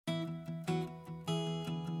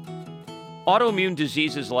Autoimmune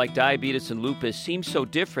diseases like diabetes and lupus seem so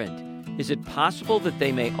different. Is it possible that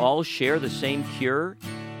they may all share the same cure?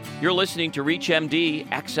 You're listening to ReachMD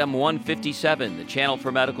XM 157, the channel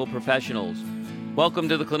for medical professionals. Welcome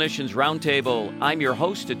to the Clinicians Roundtable. I'm your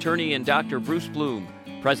host, attorney and Dr. Bruce Bloom,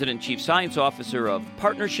 President and Chief Science Officer of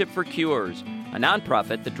Partnership for Cures, a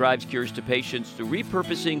nonprofit that drives cures to patients through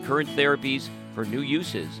repurposing current therapies for new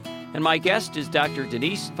uses. And my guest is Dr.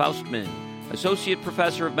 Denise Faustman, Associate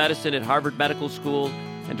Professor of Medicine at Harvard Medical School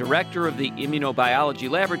and Director of the Immunobiology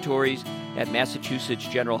Laboratories at Massachusetts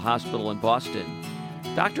General Hospital in Boston.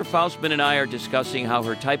 Dr. Faustman and I are discussing how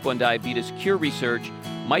her type 1 diabetes cure research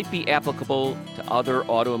might be applicable to other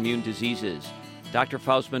autoimmune diseases. Dr.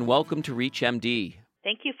 Faustman, welcome to ReachMD.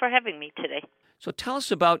 Thank you for having me today. So tell us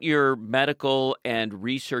about your medical and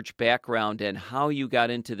research background and how you got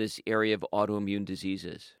into this area of autoimmune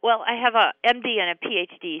diseases. Well, I have a MD and a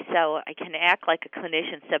PhD, so I can act like a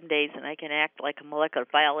clinician some days and I can act like a molecular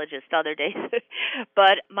biologist other days.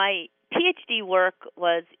 But my PhD work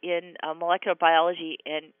was in molecular biology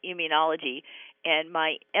and immunology, and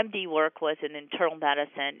my MD work was in internal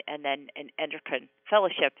medicine and then an endocrine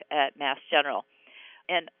fellowship at Mass General.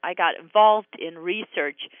 And I got involved in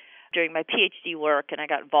research during my PhD work, and I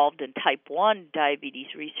got involved in type 1 diabetes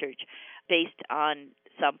research based on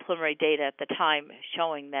some preliminary data at the time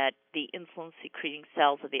showing that the insulin-secreting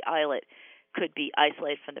cells of the islet could be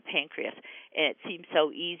isolated from the pancreas. And it seemed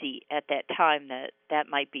so easy at that time that that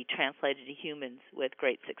might be translated to humans with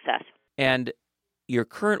great success. And your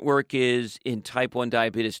current work is in type 1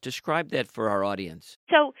 diabetes. Describe that for our audience.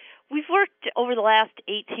 So we've worked over the last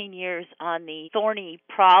 18 years on the thorny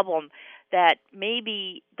problem that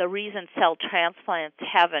maybe the reason cell transplants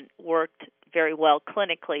haven't worked very well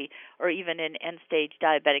clinically or even in end-stage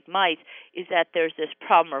diabetic mice is that there's this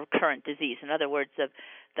problem of recurrent disease. In other words,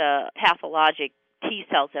 the pathologic T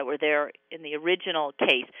cells that were there in the original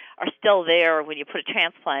case are still there when you put a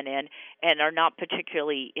transplant in and are not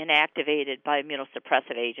particularly inactivated by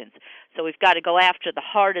immunosuppressive agents. So we've got to go after the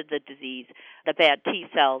heart of the disease, the bad T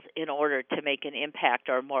cells, in order to make an impact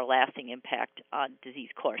or a more lasting impact on disease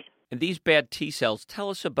course. And these bad T cells,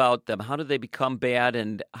 tell us about them. How do they become bad,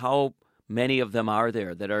 and how many of them are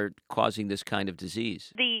there that are causing this kind of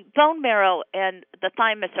disease? The bone marrow and the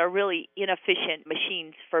thymus are really inefficient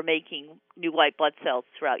machines for making new white blood cells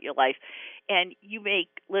throughout your life. And you make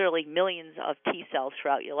literally millions of T cells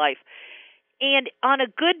throughout your life. And on a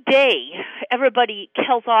good day, everybody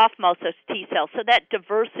kills off most of those T cells. So that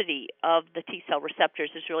diversity of the T cell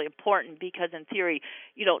receptors is really important because, in theory,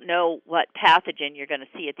 you don't know what pathogen you're going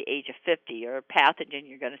to see at the age of 50 or pathogen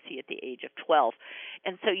you're going to see at the age of 12.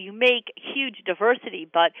 And so you make huge diversity,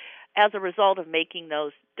 but as a result of making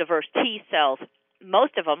those diverse T cells,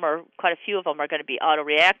 most of them, or quite a few of them, are going to be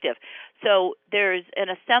autoreactive. So there's an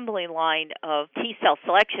assembly line of T cell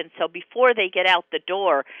selection. So before they get out the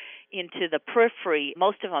door into the periphery,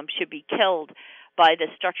 most of them should be killed by this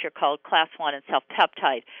structure called class 1 and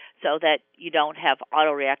self-peptide so that you don't have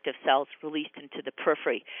autoreactive cells released into the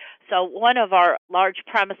periphery. So one of our large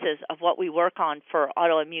premises of what we work on for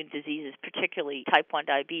autoimmune diseases, particularly type 1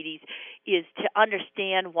 diabetes, is to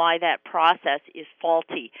understand why that process is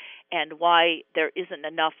faulty and why there isn't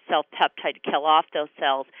enough self-peptide to kill off those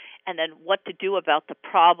cells, and then what to do about the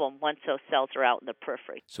problem once those cells are out in the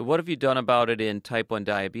periphery. So what have you done about it in type 1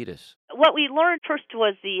 diabetes? What we learned first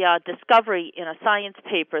was the discovery in a science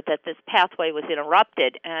paper that this pathway was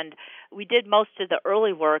interrupted, and we did most of the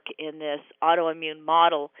early work in this autoimmune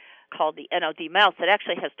model called the NOD mouse that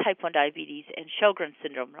actually has type 1 diabetes and Sjogren's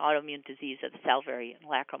syndrome, an autoimmune disease of the salivary and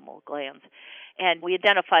lacrimal glands. And we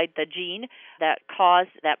identified the gene that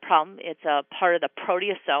caused that problem. It's a part of the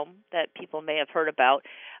proteasome that people may have heard about,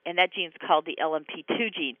 and that gene's called the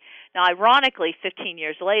LMP2 gene. Now, ironically, 15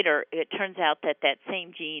 years later, it turns out that that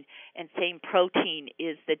same gene and same protein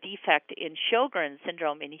is the defect in Sjogren's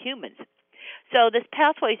syndrome in humans. So this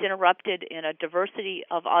pathway is interrupted in a diversity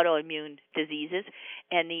of autoimmune diseases,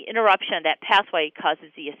 and the interruption of that pathway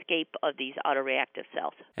causes the escape of these autoreactive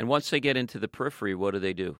cells. And once they get into the periphery, what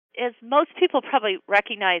do? As most people probably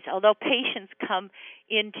recognize, although patients come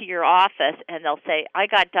into your office and they'll say, I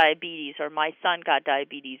got diabetes, or my son got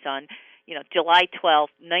diabetes on July 12,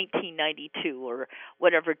 1992, or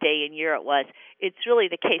whatever day and year it was, it's really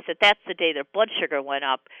the case that that's the day their blood sugar went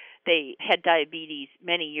up. They had diabetes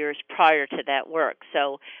many years prior to that work.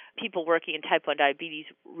 So people working in type 1 diabetes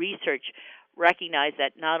research recognize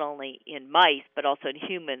that not only in mice but also in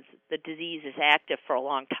humans, the disease is active for a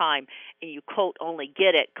long time, and you, quote, only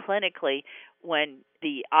get it clinically when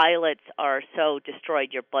the islets are so destroyed,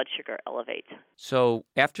 your blood sugar elevates. So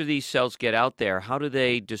after these cells get out there, how do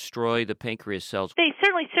they destroy the pancreas cells? They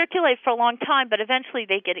certainly circulate for a long time, but eventually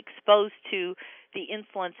they get exposed to the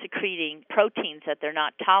insulin-secreting proteins that they're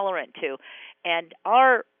not tolerant to. And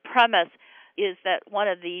our premise is that one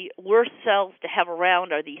of the worst cells to have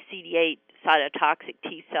around are the CD8 cytotoxic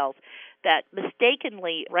T cells that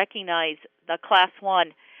mistakenly recognize the class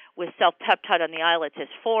 1 with self-peptide on the islets as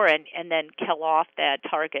foreign and then kill off that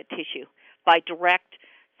target tissue by direct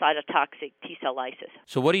cytotoxic T-cell lysis.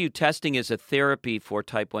 So what are you testing as a therapy for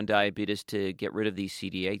type 1 diabetes to get rid of these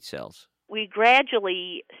CD8 cells? We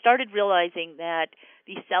gradually started realizing that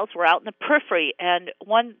these cells were out in the periphery, and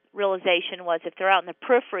one realization was if they're out in the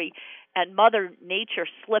periphery and Mother Nature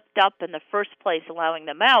slipped up in the first place allowing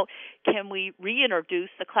them out, can we reintroduce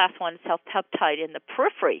the class 1 self-peptide in the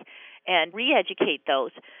periphery and re-educate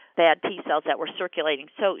those bad T cells that were circulating?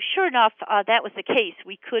 So sure enough, that was the case.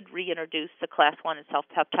 We could reintroduce the class 1 and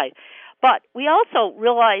self-peptide. But we also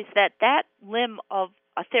realized that that limb of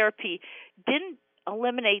a therapy didn't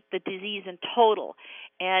eliminate the disease in total.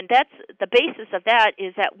 And that's the basis of that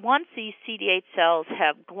is that once these CD8 cells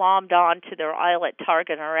have glommed onto their islet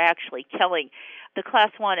target and are actually killing, the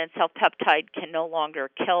class 1 and self-peptide can no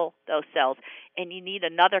longer kill those cells, and you need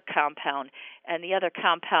another compound. And the other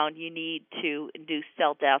compound you need to induce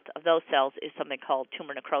cell death of those cells is something called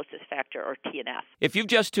tumor necrosis factor, or TNF. If you've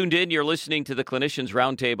just tuned in, you're listening to the Clinicians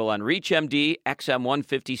Roundtable on ReachMD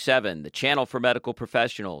XM157, the channel for medical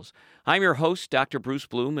professionals. I'm your host, Dr. Bruce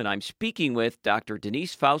Bloom, and I'm speaking with Dr.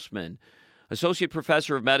 Denise Faustman, Associate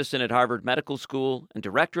Professor of Medicine at Harvard Medical School and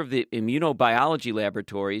Director of the Immunobiology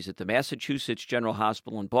Laboratories at the Massachusetts General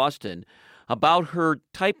Hospital in Boston, about her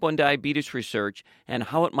type 1 diabetes research and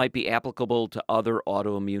how it might be applicable to other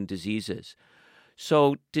autoimmune diseases.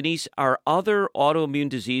 So, Denise, are other autoimmune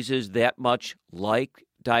diseases that much like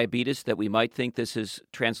diabetes that we might think this is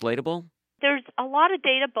translatable? There's a lot of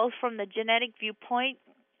data both from the genetic viewpoint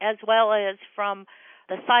as well as from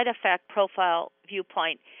the side effect profile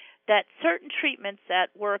viewpoint that certain treatments that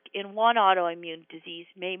work in one autoimmune disease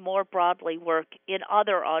may more broadly work in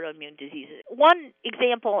other autoimmune diseases. One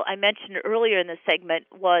example I mentioned earlier in the segment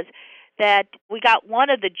was that we got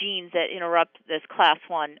one of the genes that interrupt this class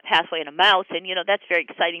 1 pathway in a mouse, and that's very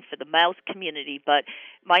exciting for the mouse community, but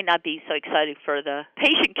might not be so exciting for the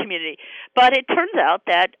patient community. But it turns out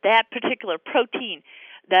that that particular protein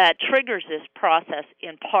that triggers this process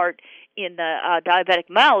in part in the diabetic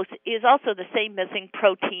mouse is also the same missing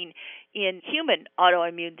protein in human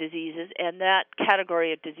autoimmune diseases, and that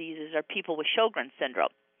category of diseases are people with Sjogren's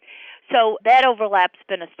syndrome. So that overlap's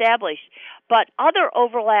been established. But other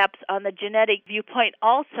overlaps on the genetic viewpoint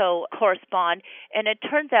also correspond, and it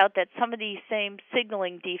turns out that some of these same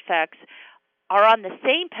signaling defects are on the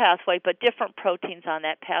same pathway but different proteins on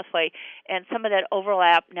that pathway, and some of that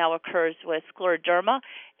overlap now occurs with scleroderma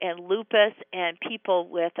and lupus and people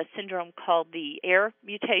with a syndrome called the AIR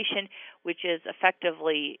mutation, which is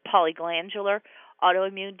effectively polyglandular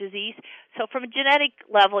autoimmune disease. So from a genetic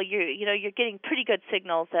level, you're getting pretty good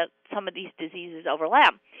signals that some of these diseases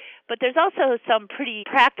overlap. But there's also some pretty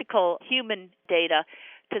practical human data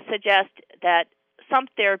to suggest that some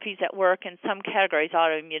therapies that work in some categories of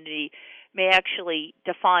autoimmunity may actually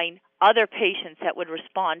define other patients that would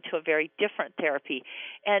respond to a very different therapy.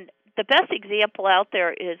 And the best example out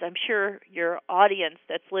there is, I'm sure your audience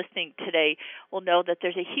that's listening today will know that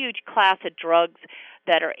there's a huge class of drugs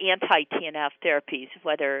that are anti-TNF therapies,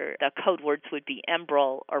 whether the code words would be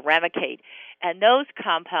Enbrel or Remicade. And those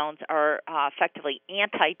compounds are effectively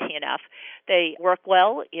anti-TNF. They work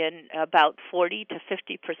well in about 40 to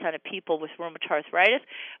 50% of people with rheumatoid arthritis,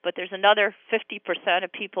 but there's another 50%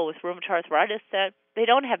 of people with rheumatoid arthritis that they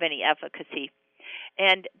don't have any efficacy.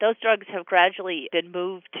 And those drugs have gradually been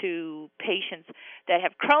moved to patients that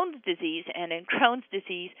have Crohn's disease, and in Crohn's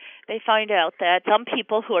disease, they find out that some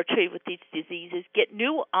people who are treated with these diseases get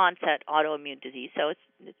new onset autoimmune disease, so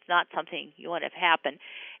it's not something you want to have happen.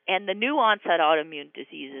 And the new onset autoimmune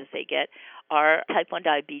diseases they get are type 1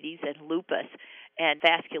 diabetes and lupus and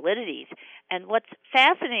vasculitides. And what's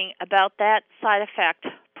fascinating about that side effect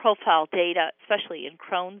profile data, especially in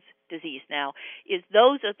Crohn's disease now, is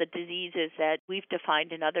those are the diseases that we've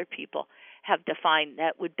defined and other people have defined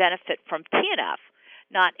that would benefit from TNF,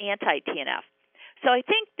 not anti-TNF. So I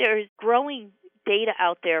think there's growing data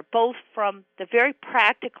out there, both from the very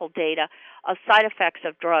practical data of side effects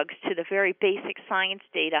of drugs to the very basic science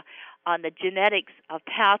data on the genetics of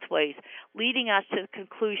pathways, leading us to the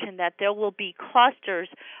conclusion that there will be clusters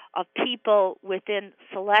of people within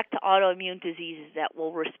select autoimmune diseases that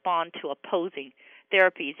will respond to opposing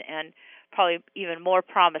therapies. And probably even more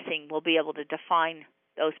promising, we'll be able to define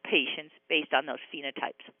those patients based on those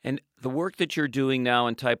phenotypes. And the work that you're doing now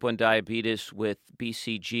in type 1 diabetes with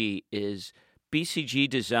BCG, is BCG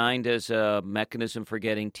designed as a mechanism for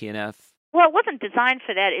getting TNF? Well, it wasn't designed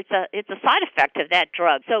for that. It's a side effect of that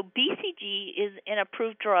drug. So BCG is an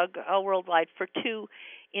approved drug worldwide for 2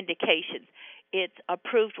 indications. It's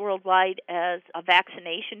approved worldwide as a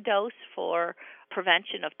vaccination dose for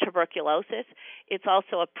prevention of tuberculosis. It's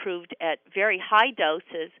also approved at very high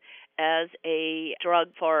doses as a drug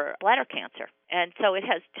for bladder cancer. And so it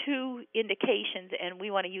has 2 indications, and we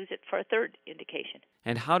want to use it for a 3rd indication.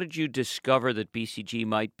 And how did you discover that BCG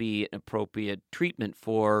might be an appropriate treatment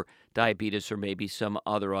for diabetes or maybe some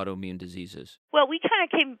other autoimmune diseases? Well, we kind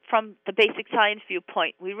of came from the basic science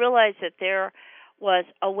viewpoint. We realized that there was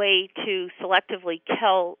a way to selectively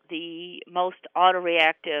kill the most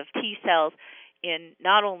autoreactive T cells in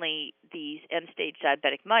not only these end-stage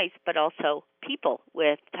diabetic mice, but also people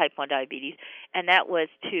with type 1 diabetes, and that was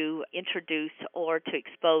to introduce or to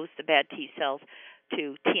expose the bad T cells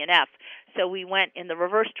to TNF. So we went in the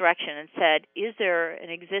reverse direction and said, is there an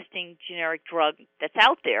existing generic drug that's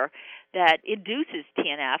out there that induces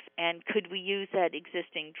TNF, and could we use that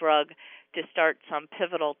existing drug to start some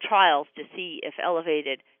pivotal trials to see if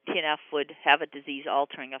elevated TNF would have a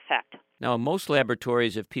disease-altering effect? Now, in most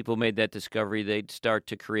laboratories, if people made that discovery, they'd start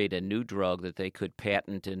to create a new drug that they could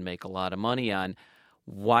patent and make a lot of money on.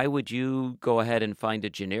 Why would you go ahead and find a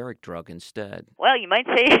generic drug instead? Well, you might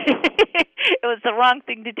say it was the wrong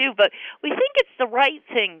thing to do, but we think it's the right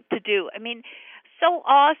thing to do. I mean, so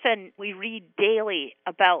often we read daily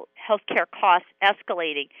about healthcare costs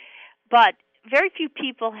escalating, but very few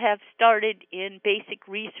people have started in basic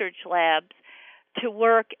research labs to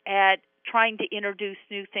work at trying to introduce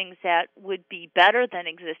new things that would be better than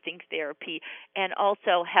existing therapy and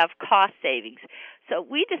also have cost savings. So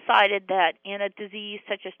we decided that in a disease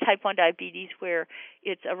such as type 1 diabetes, where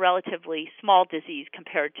it's a relatively small disease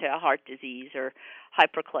compared to heart disease or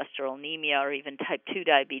hypercholesterolemia or even type 2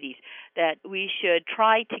 diabetes, that we should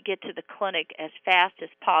try to get to the clinic as fast as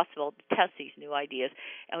possible to test these new ideas.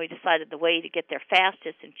 And we decided the way to get there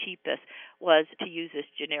fastest and cheapest was to use this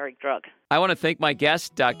generic drug. I want to thank my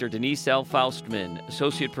guest, Dr. Denise L. Faustman,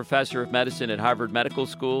 Associate Professor of Medicine at Harvard Medical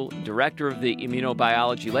School, Director of the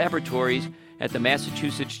Immunobiology Laboratories at the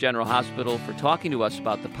Massachusetts General Hospital, for talking to us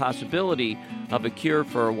about the possibility of a cure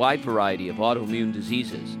for a wide variety of autoimmune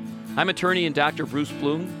diseases. I'm attorney and Dr. Bruce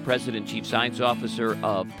Bloom, President and Chief Science Officer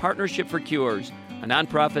of Partnership for Cures, a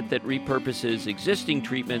nonprofit that repurposes existing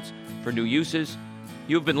treatments for new uses.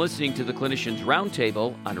 You've been listening to the Clinicians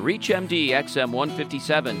Roundtable on ReachMD XM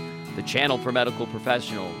 157, the channel for medical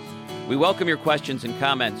professionals. We welcome your questions and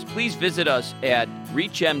comments. Please visit us at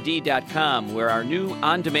reachmd.com, where our new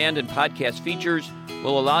on-demand and podcast features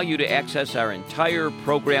will allow you to access our entire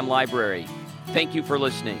program library. Thank you for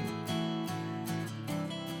listening.